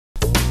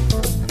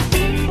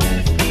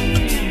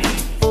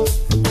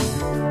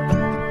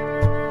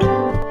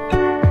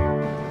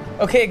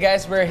Okay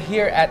guys, we're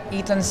here at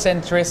Eaton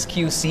Centris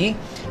QC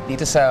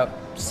dito sa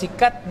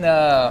sikat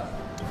na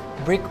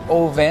brick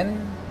oven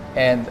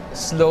and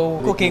slow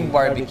cooking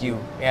barbecue.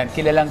 Ayan,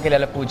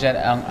 kilala po dyan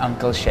ang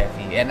Uncle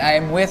Cheffy. And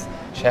I'm with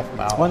Chef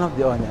Mao. One of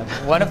the owner.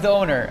 One of the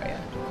owner.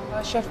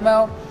 Chef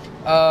Mao,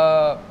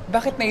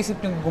 bakit naisip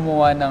niyong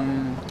gumawa ng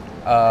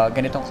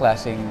ganitong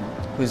klaseng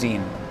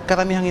cuisine?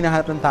 Karamihang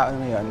hinahanap ng tao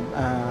ngayon,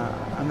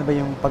 ano ba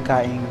yung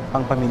pagkain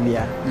pang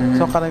pamilya.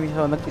 So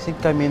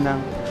nag-isip kami ng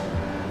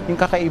yung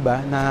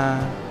kakaiba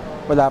na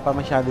wala pa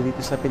masyado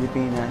dito sa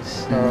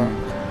Pilipinas. So,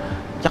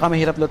 tsaka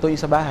mahirap lutuin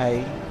sa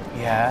bahay.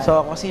 Yeah.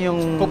 So kasi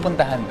yung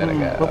pupuntahan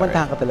talaga.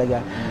 Pupuntahan ka talaga.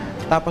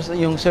 Tapos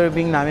yung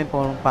serving namin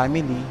for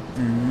family,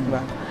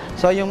 diba?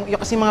 So yung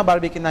kasi mga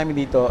barbecue namin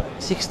dito,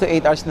 6 to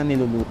 8 hours na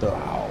niluluto.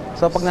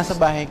 So pag nasa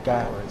bahay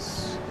ka,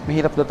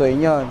 mahirap lutuin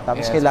yon.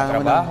 Tapos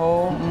kailangan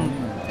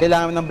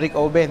mo ng brick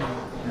oven.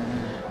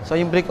 So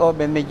yung brick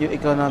oven medyo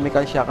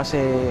economical siya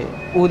kasi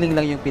uling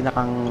lang yung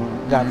pinakang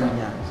gato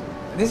niya.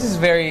 This is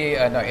very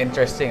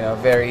interesting,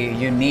 very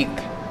unique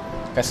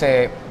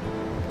kasi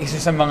isa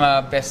sa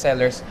mga best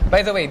sellers.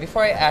 By the way,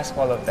 before I ask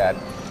all of that,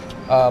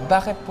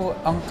 bakit po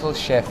Uncle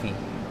Cheffy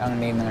ang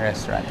name ng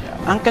restaurant niya?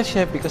 Uncle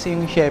Cheffy kasi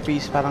yung Cheffy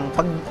is parang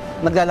pag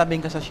naglalabing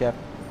ka sa chef,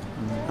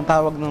 ang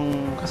tawag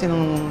kasi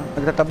nung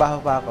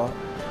nagtatrabaho pa ako,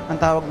 ang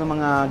tawag ng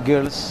mga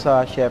girls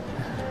sa chef,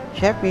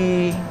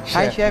 Cheffy,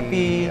 hi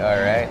Cheffy.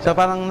 Alright. So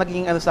parang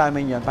naging sa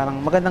amin yun, parang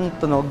magandang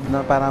tunog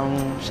na parang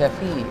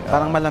Cheffy.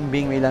 Parang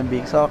malambing, may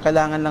lambing. So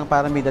kailangan lang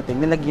para may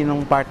dating. Nilagyan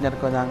ng partner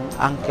ko ng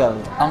Uncle.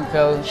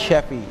 Uncle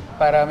Cheffy.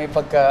 Para may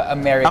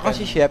pagka-American. Ako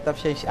si chef,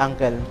 tapos siya si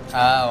Uncle.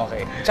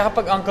 Okay.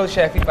 Tsaka pag Uncle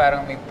Cheffy,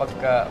 parang may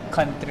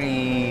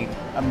pagka-country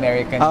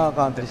American.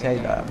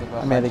 Countryside.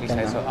 American.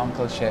 So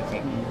Uncle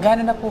Cheffy.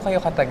 Gaano na po kayo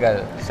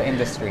katagal sa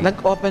industry?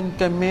 Nag-open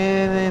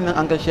kami ng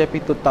Uncle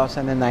Cheffy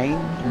 2009.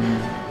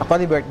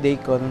 Actually, birthday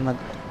ko nung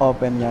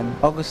nag-open yan.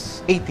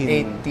 August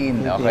 18.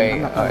 18, okay.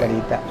 Ang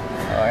nakabalita.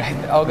 Alright.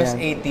 August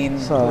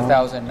 18,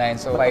 2009.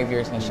 So 5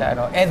 years na siya.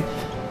 And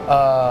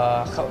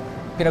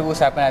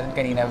pinag-uusapan natin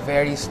kanina,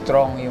 very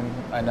strong yung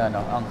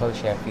Uncle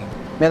Cheffy.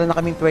 Meron na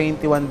kaming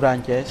 21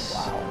 branches.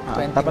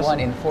 Wow,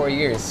 21 in 4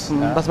 years.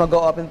 Tapos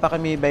mag-o-open pa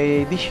kami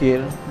by this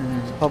year.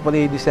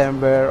 Hopefully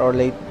December or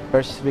late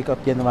first week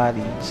of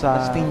January sa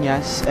Las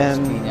Piñas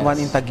and one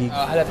in Taguig.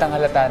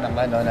 Halatang-halata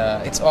naman na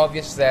it's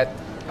obvious that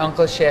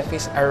Uncle Cheffy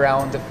is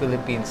around the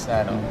Philippines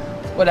na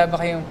Wala ba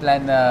kayong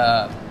plan na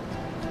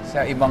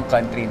sa ibang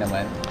country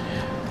naman?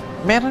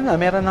 Meron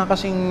na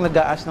kasing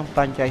nag-aas ng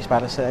franchise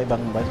para sa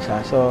ibang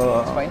bansa.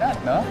 So, why not,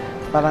 no?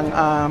 Parang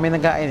may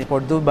nag-aas for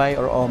Dubai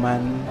or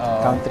Oman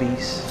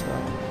countries.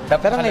 So,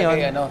 pero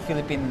ngayon,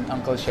 Philippine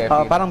Uncle Cheffy.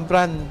 Parang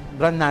brand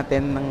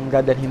natin nang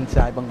dadalhin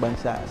sa ibang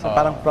bansa. So,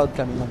 parang proud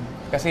kami nun.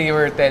 Kasi you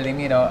were telling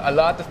me, a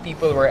lot of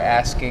people were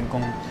asking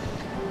kung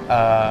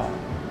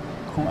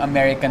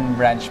American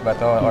branch ba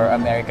to or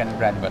American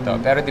brand ba to.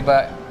 Pero 'di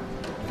ba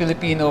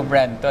Filipino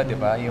brand to, 'di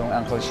ba? Yung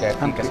Uncle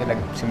Cheffy kasi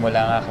nagsimula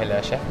nga kila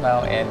Chef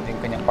Mao and yung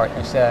kanyang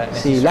partner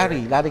si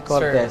Larry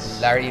Cortez.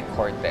 Sir Larry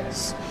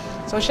Cortez.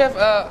 So Chef,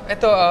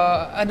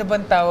 ano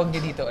bang tawag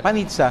niyo dito?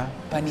 Panizza.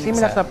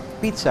 Similar sa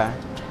pizza.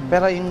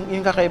 Pero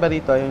yung kakaiba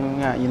dito,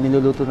 yung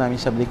niluluto namin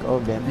sa brick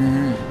oven.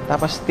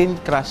 Tapos thin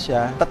crust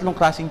siya. 3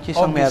 klaseng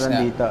cheese ang meron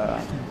dito.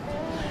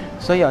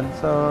 So yun.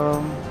 So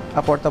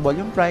affordable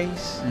yung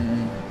price.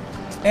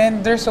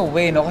 And there's a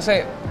way,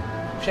 kasi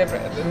syempre,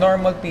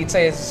 normal pizza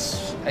is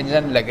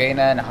andyan lagay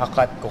na,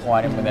 nakakat,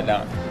 kukuhanin mo na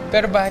lang.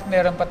 Pero bakit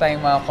meron pa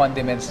tayong mga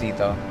condiments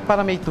dito? Para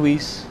may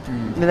twist,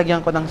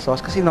 nilagyan ko ng sauce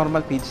kasi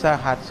normal pizza,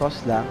 hot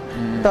sauce lang.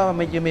 Ito,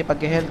 medyo may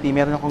pagka-healthy.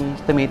 Meron akong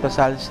tomato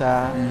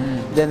salsa,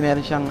 then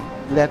meron siyang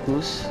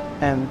lettuce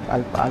and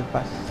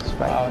alfalfa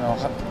spice.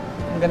 Wow,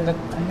 ang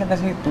ganda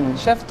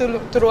Chef,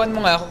 turuan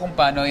mo nga ako kung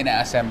paano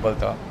ina-assemble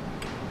to.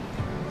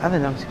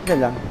 Simple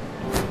lang.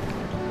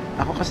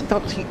 Ako kasi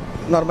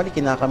normally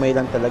kinakamay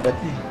lang talaga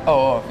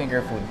Oo,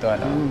 finger food to,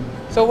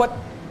 So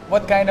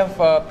what kind of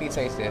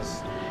pizza is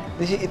this?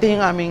 Ito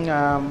yung aming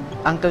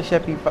Uncle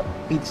Cheffy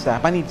pizza,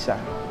 panizza.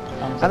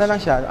 Lang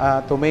siya,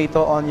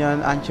 tomato,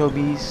 onion,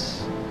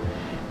 anchovies,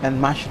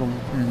 and mushroom.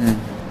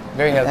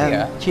 Very healthy,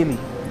 and chili.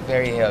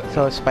 Very healthy.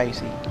 So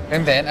spicy.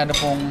 And then, ano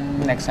pong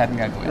next natin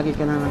gagawin? Lagyan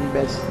ko na ng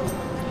best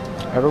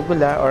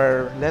arugula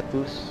or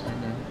lettuce.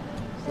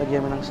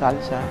 Lagyan mo ng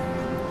salsa.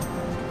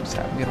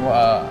 Sabi mo,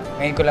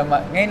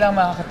 ngayon lang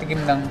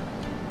makakatikim ng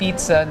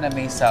pizza na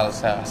may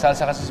salsa.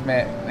 Salsa kasi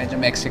medyo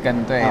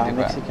Mexican to di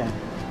ba? Mexican.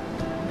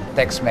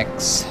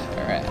 Tex-Mex.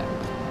 Alright.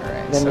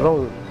 Then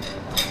roll.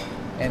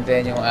 And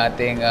then yung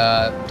ating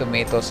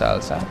tomato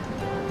salsa.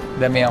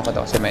 Damihan ko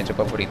to kasi medyo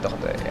paborito ko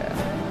to. Yeah.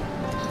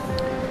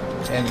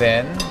 And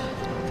then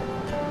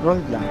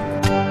roll lang.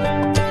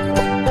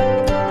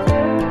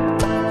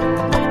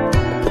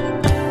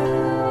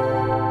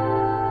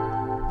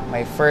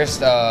 My first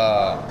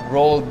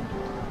rolled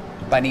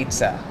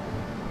panizza.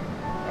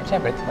 And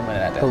syempre, ito naman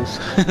natin.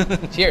 Toast.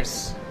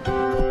 Cheers!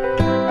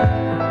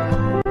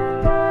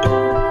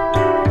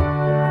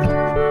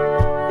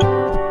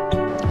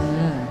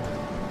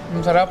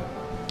 Ang sarap.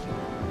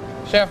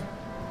 Chef,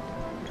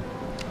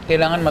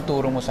 kailangan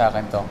maturo mo sa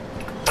akin to.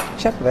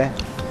 Siyempre.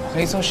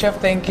 Okay, so Chef,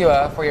 thank you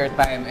for your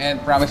time.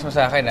 And promise mo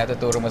sa akin na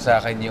tuturo mo sa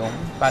akin yung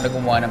paano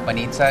gumawa ng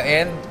panizza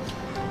and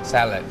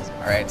salad.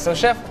 Alright, so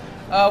Chef,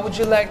 would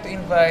you like to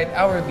invite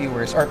our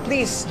viewers, or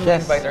please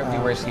invite our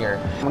viewers here?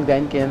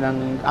 Mag-dine kayo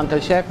ng Uncle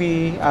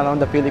Cheffy,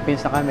 around the Philippines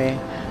na kami.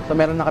 So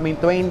meron na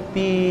kaming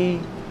 21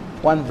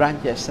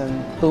 branches and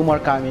 2 more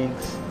coming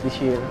this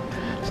year.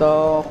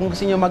 So kung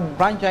gusto niyo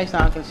mag-franchise ng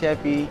Uncle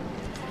Cheffy,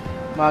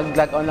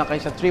 mag-log on lang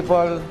kayo sa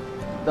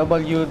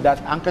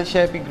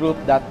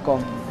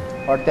www.unclecheffygroup.com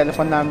or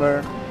telephone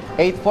number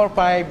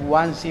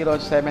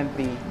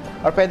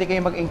 845-1073, or pwede kayo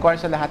mag-inquire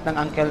sa lahat ng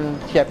Uncle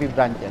Cheffy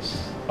branches.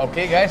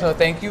 Okay guys, so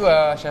thank you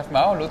Chef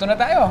Mao. Luto na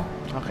tayo.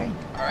 Okay.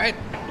 Alright.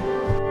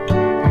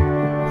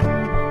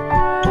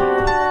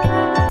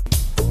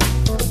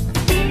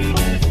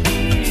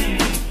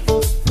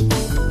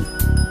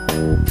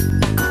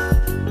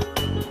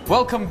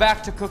 Welcome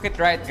back to Cook It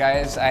Right,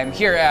 guys. I'm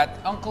here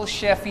at Uncle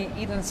Cheffy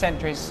Eden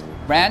Center's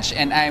branch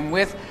and I'm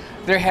with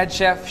their head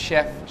chef,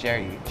 Chef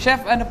Jerry.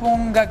 Chef, ano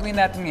pong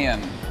gagawin natin ngayon?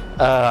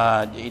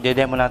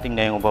 I-demo natin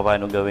ngayon kung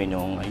paano gawin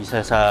yung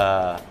isa sa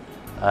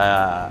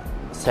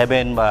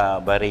 7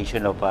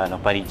 variation of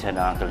panizza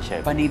ng Uncle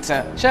Cheffy.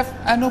 Panizza. Chef,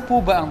 ano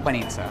po ba ang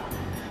panizza?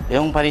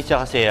 Yung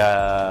panizza kasi,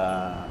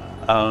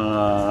 ang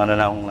ano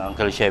ng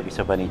Uncle Cheffy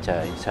sa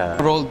panizza is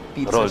rolled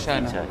pizza rolled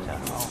siya, pizza no? siya.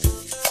 Oh.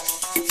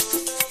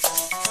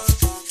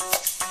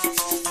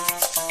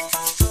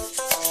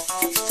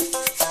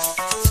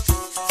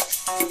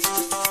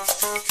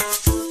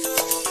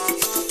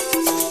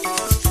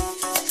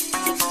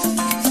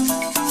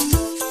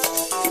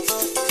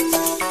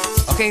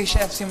 Okay,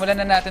 Chef,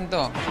 simulan na natin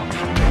to.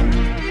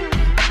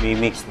 We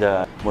mix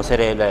the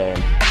mozzarella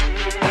and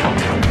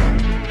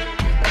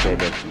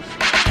cheddar cheese.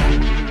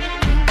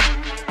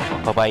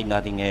 Papahid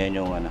natin ngayon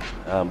yung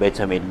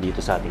bechamel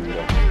dito sa ating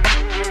lugar.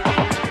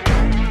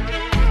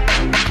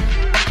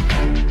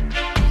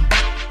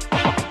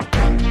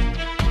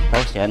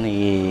 Tapos yan,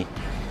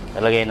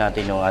 ilalagay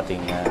natin yung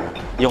ating,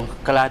 yung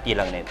kalahati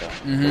lang nito.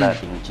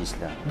 Kalahating cheese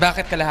lang.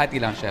 Bakit kalahati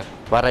lang, Chef?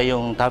 Para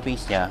yung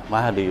toppings niya,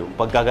 mahalo yung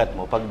pagkagat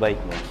mo, pag-bite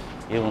mo,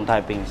 yung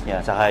toppings niya,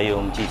 saka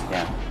yung cheese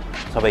niya,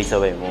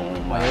 sabay-sabay mong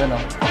Ayun,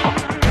 oh.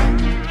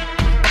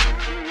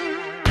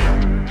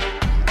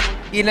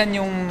 Ilan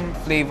yung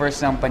flavors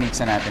ng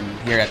panizza natin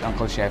here at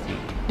Uncle Cheffy?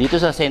 Dito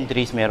sa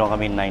Centris, meron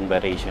kami 9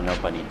 variation ng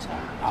panizza.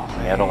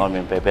 Okay. Meron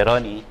kaming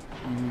pepperoni,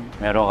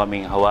 meron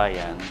kaming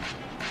Hawaiian,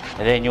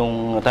 and then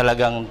yung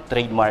talagang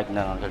trademark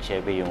ng Uncle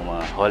Cheffy, yung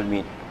mga whole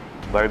meat,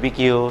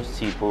 barbecue,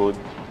 seafood,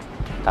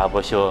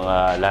 tapos yung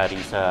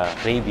Larry's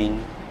craving.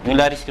 Yung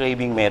Larry's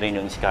craving, meron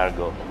yung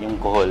escargot, yung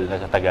kohol na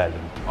sa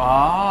Tagalog.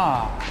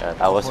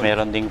 Tapos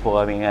meron din po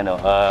kaming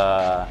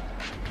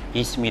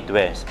East Meet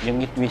West.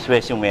 Yung East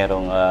West yung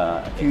merong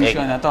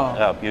fusion egg, na to.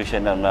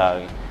 Fusion ng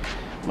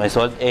may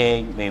salt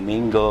egg, may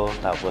mango,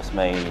 tapos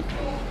may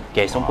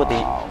kesong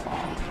puti.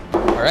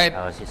 Alright.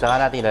 Tapos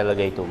saka natin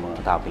ilalagay itong mga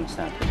toppings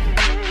natin.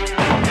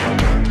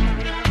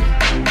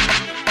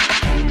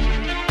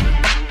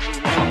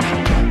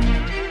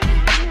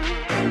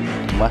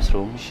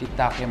 Mushroom.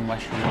 Shiitake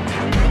mushroom.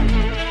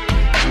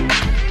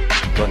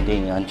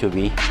 Konting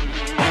anchovy.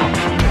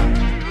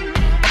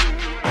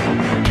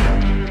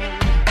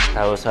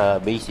 Tapos sa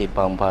basic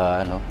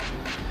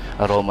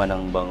aroma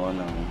ng bango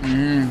ng...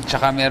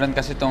 Tsaka meron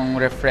kasi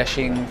itong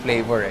refreshing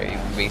flavor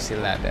yung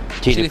basil natin.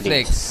 Chili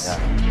flakes.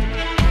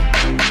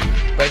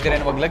 Yeah. Pwede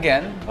rin wag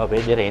lagyan.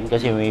 Pwede rin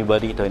kasi may iba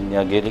dito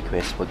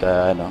nag-request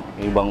pagka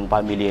may ibang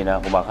family na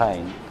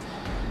kumakain.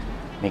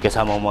 May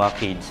kasamang mga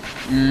kids.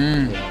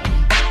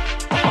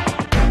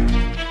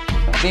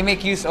 They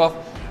make use of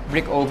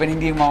brick oven,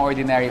 hindi yung mga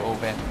ordinary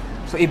oven.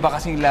 So iba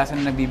kasing lasa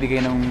na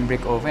nabibigay ng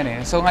brick oven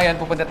eh. So ngayon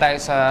pupunta tayo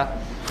sa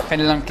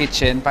kanilang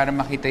kitchen para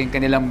makita yung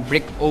kanilang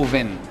brick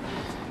oven.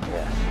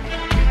 Yeah.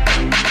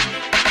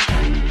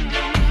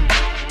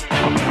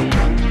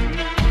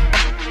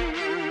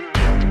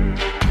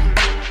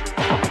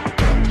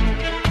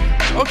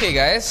 Okay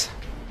guys.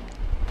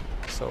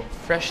 So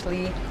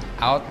freshly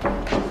out.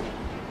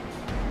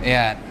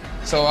 Ayan.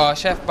 So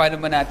Chef, paano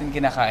ba natin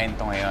kinakain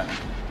to ngayon?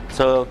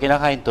 So,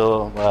 kinakain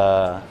to,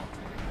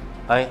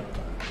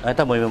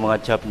 ito mo yung mga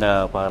chop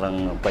na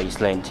parang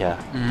pa-sline siya.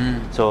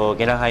 So,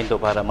 kinakain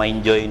to para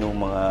ma-enjoy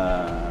nung mga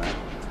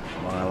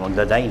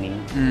magda-dining.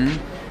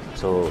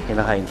 So,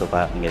 kinakain to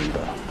parang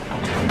ganito.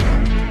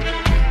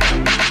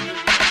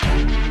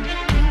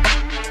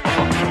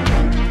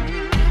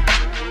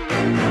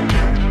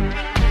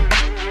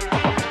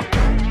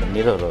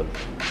 Nito roll.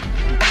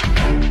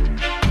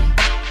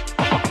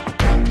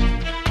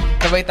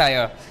 Sabay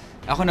tayo.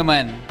 Ako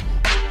naman.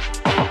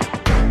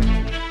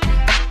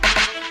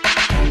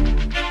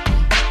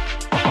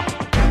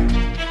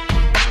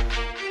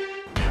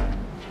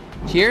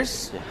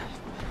 Cheers.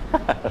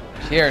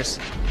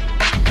 Cheers.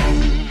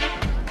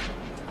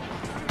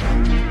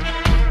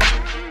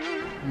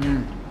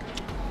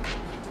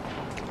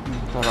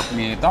 Sarap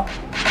nito.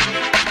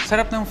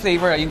 Sarap ng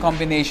flavor, yung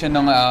combination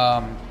ng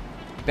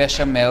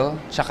bechamel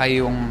tsaka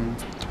yung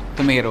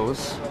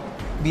tomatoes.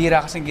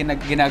 bihira kasing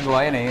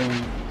ginagawa yan eh,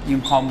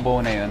 yung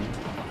combo na yun.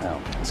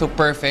 So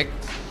perfect.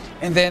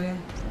 And then,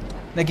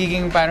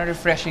 nagiging parang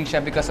refreshing siya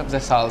because of the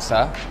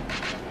salsa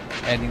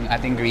and yung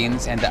ating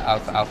greens and the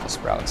alfalfa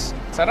sprouts.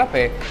 Sarap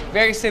eh.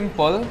 Very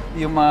simple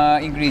yung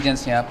mga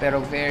ingredients niya, pero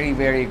very,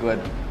 very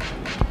good.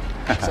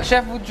 So,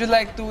 Chef, would you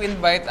like to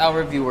invite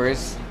our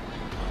viewers?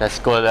 Let's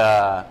call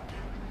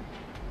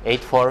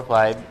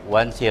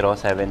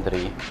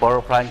 845-1073.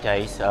 For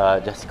franchise,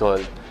 just call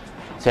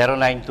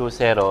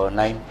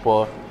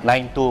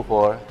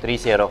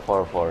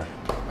 0920-924-3044.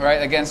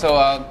 Alright, again, so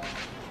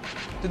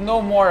to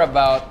know more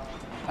about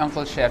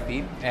Uncle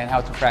Cheffy and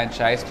how to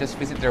franchise, just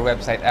visit their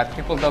website at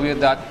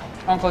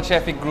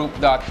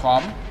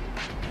www.unclecheffygroup.com,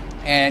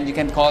 and you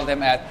can call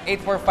them at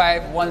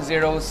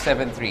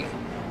 845-1073.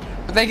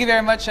 So thank you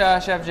very much,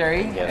 Chef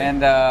Jerry.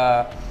 And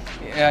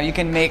you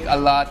can make a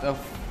lot of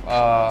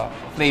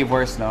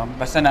flavors, no?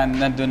 Basta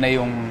nandun na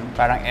yung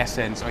parang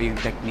essence or yung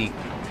technique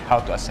how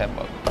to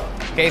assemble.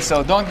 Okay,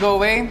 so don't go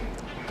away.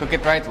 Cook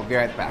it right. We'll be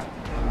right back.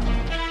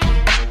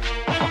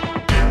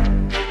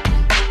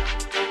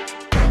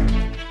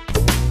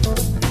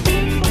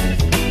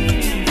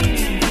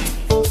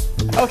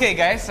 Okay,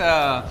 guys.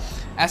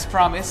 As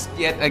promised,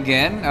 yet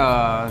again,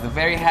 the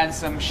very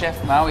handsome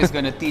Chef Mao is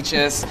going to teach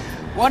us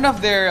one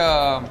of their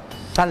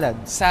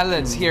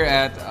salads here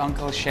at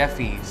Uncle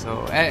Cheffy.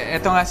 So,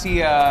 eto nga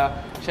si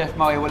Chef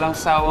Mao, walang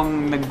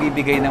sawang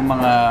nagbibigay ng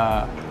mga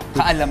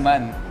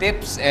kaalaman,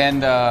 tips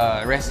and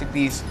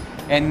recipes,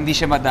 and hindi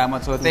siya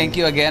madamot. So, thank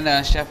you again,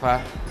 Chef, ha.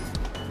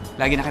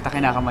 Lagi na kita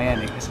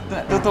kinakamayan, eh. Kasi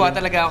tutuwa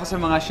talaga ako sa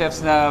mga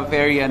chefs na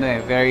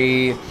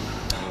very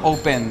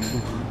open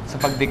sa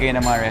pagbigay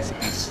ng mga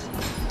recipes.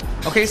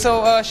 Okay, so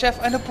Chef,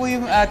 ano po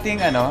yung ating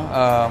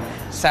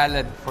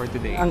salad for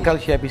today? Uncle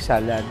Cheffy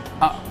salad.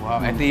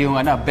 Wow, ito yung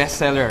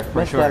bestseller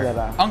for sure.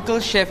 Uncle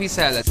Cheffy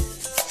salad.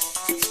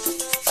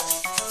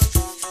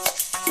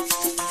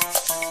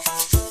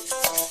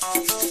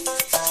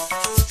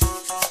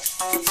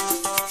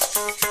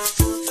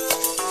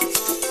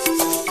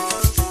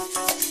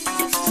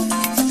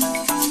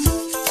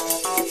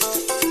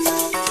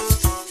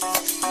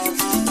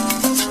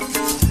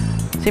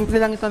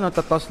 Simple lang ito, no?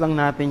 Totos lang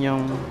natin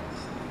yung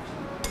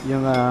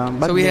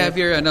so we have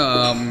here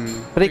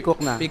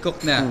pre-cook na.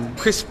 Pre-cook na.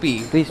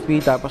 Crispy.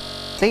 Tapos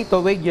potato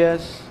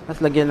wedges.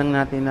 Tapos lagyan lang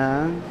natin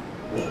ng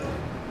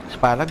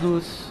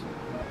asparagus,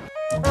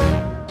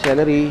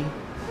 celery,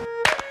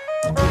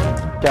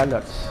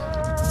 shallots.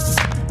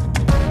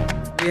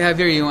 We have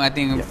here yung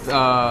ating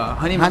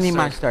honey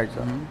mustard.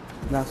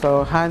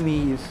 So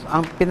honey is,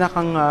 ang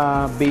pinakang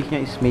base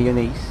niya is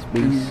mayonnaise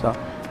base. So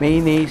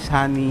mayonnaise,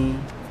 honey,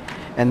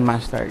 and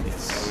mustard.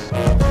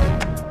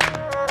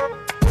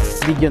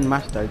 Dijon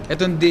mustard.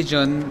 Itong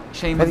Dijon,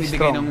 siya yung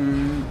magbibigay ng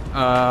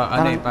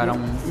parang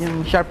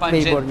yung sharp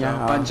flavor niya.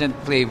 Pungent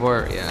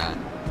flavor, yan.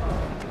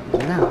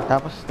 Yan na.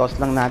 Tapos toss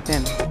lang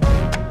natin.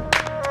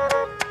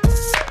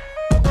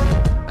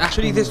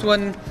 Actually, this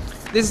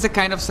is the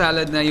kind of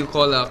salad na you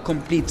call a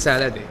complete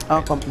salad, eh.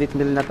 Complete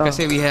meal na to.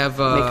 Kasi we have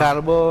may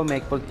carbo,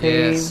 may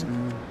protein, yes.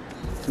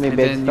 May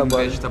and vegetable. Then yung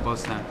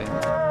vegetables natin.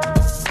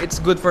 It's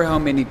good for how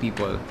many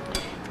people?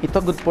 Ito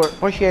good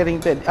for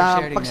sharing din.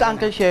 Pag sa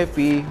Uncle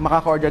Cheffy,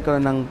 makaka-order ka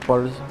ng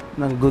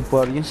good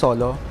for yung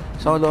solo.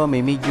 Solo,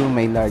 may medium,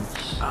 may large.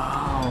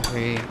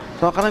 Okay.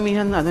 So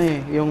karamihan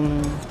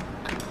yung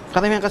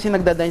karamihan kasi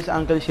nagdadine sa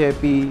Uncle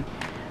Cheffy,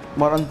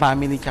 more on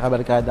family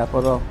tsaka barkada,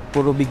 puro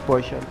big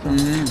portion. So,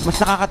 mas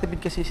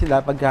nakakatipid kasi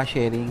sila pag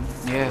sharing.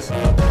 Yes.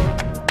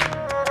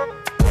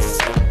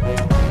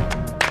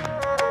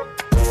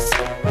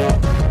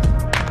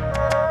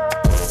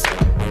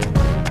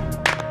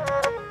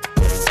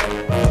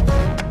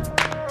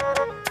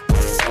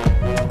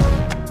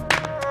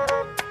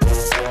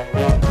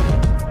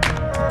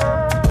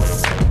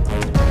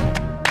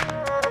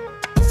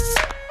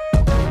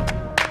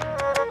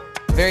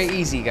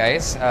 Very easy,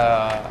 guys.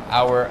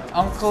 Our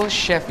Uncle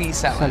Cheffy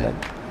salad.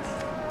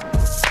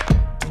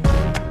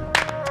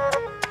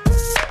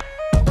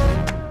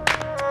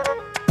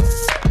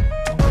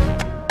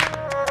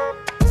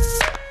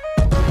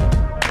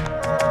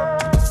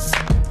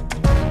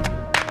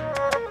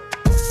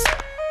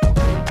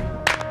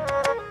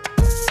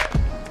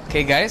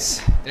 Okay,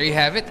 guys. There you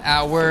have it.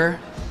 Our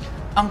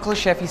Uncle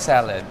Cheffy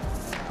salad.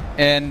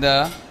 And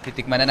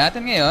titikman na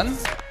natin ngayon.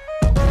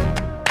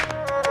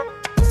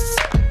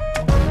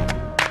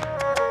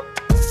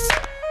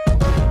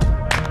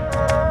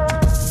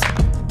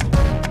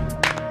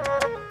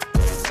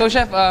 So,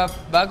 Chef,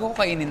 bago ko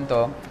kainin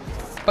to,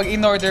 pag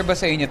in-order ba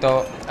sa inyo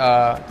to,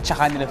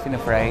 tsaka nila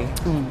fina-fry?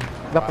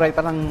 Fry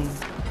parang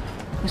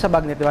yung sa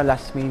bag nito,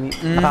 last minute,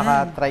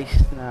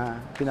 nakaka-trice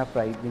na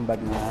fina-fry yung bag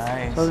nito.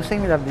 Nice. So,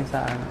 similar din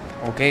sa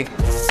Okay.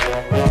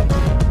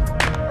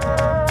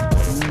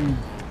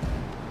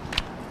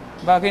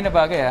 Bagay na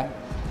bagay,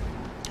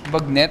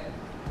 Bagnet.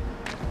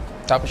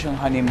 Tapos yung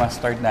honey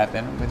mustard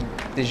natin with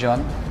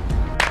Dijon.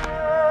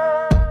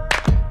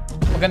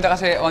 Maganda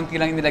kasi onti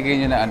lang nilagay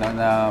nyo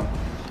na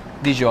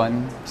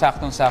Dijon,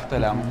 saktong-sakto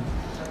lang.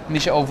 Hindi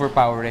siya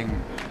overpowering.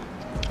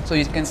 So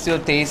you can still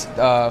taste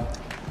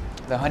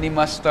the honey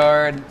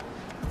mustard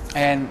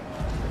and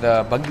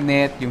the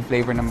bagnet, yung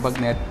flavor ng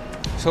bagnet.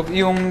 So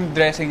yung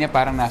dressing niya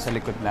parang nasa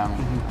likod lang.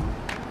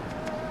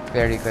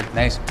 Very good.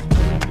 Nice.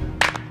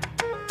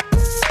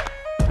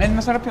 And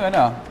masarap yung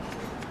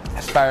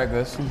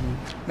asparagus.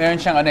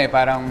 Meron siyang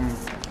parang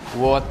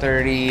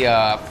watery,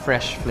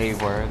 fresh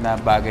flavor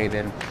na bagay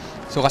din.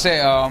 So kasi,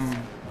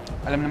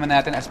 alam naman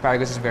natin,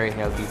 asparagus is very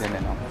healthy din,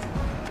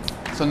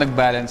 So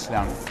nag-balance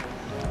lang.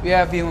 We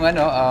have yung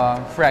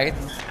fried,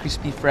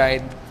 crispy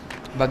fried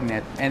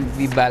bagnet, and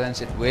we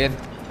balance it with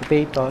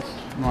Potatoes.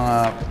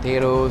 mga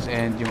potatoes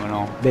and yung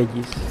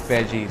veggies.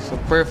 So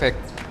perfect.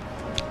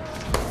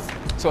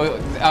 So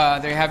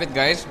there you have it,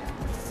 guys.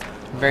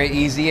 Very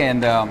easy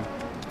and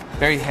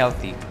very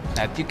healthy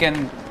that you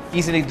can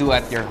easily do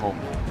at your home.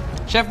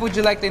 Chef, would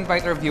you like to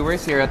invite our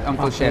viewers here at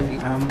Uncle Cheffy?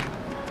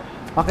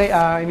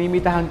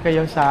 Inimitahan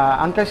kayo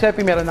sa Uncle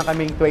Cheffy. Meron na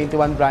kaming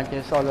 21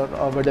 branches all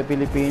over the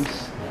Philippines.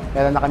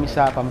 Meron na kami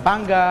sa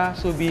Pampanga,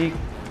 Subic,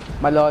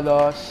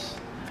 Malolos,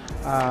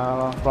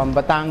 from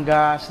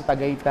Batangas,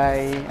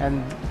 Tagaytay,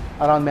 and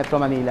around Metro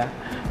Manila.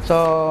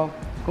 So,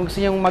 kung gusto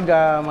nyo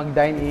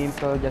mag-dine in,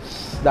 so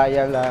just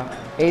dial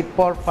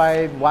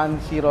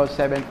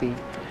 845-1070.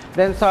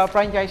 Then sa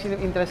franchise,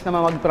 yung interest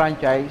naman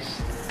mag-franchise,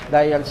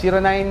 dial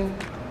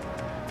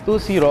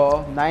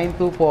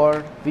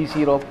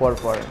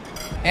 0920-924-3044.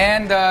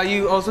 And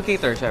you also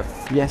cater, Chef?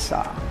 Yes,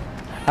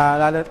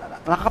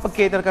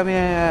 nakakapag-cater kami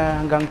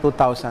hanggang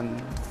 2,000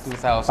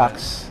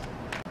 packs.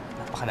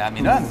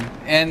 Napakadami nun.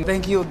 And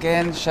thank you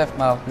again, Chef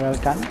Mau.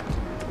 Welcome.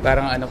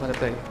 Parang ko na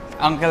to eh.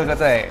 Uncle ko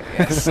to eh.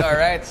 Yes,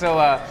 alright. So,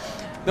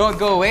 don't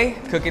go away.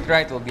 Cook it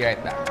right. We'll be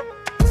right back.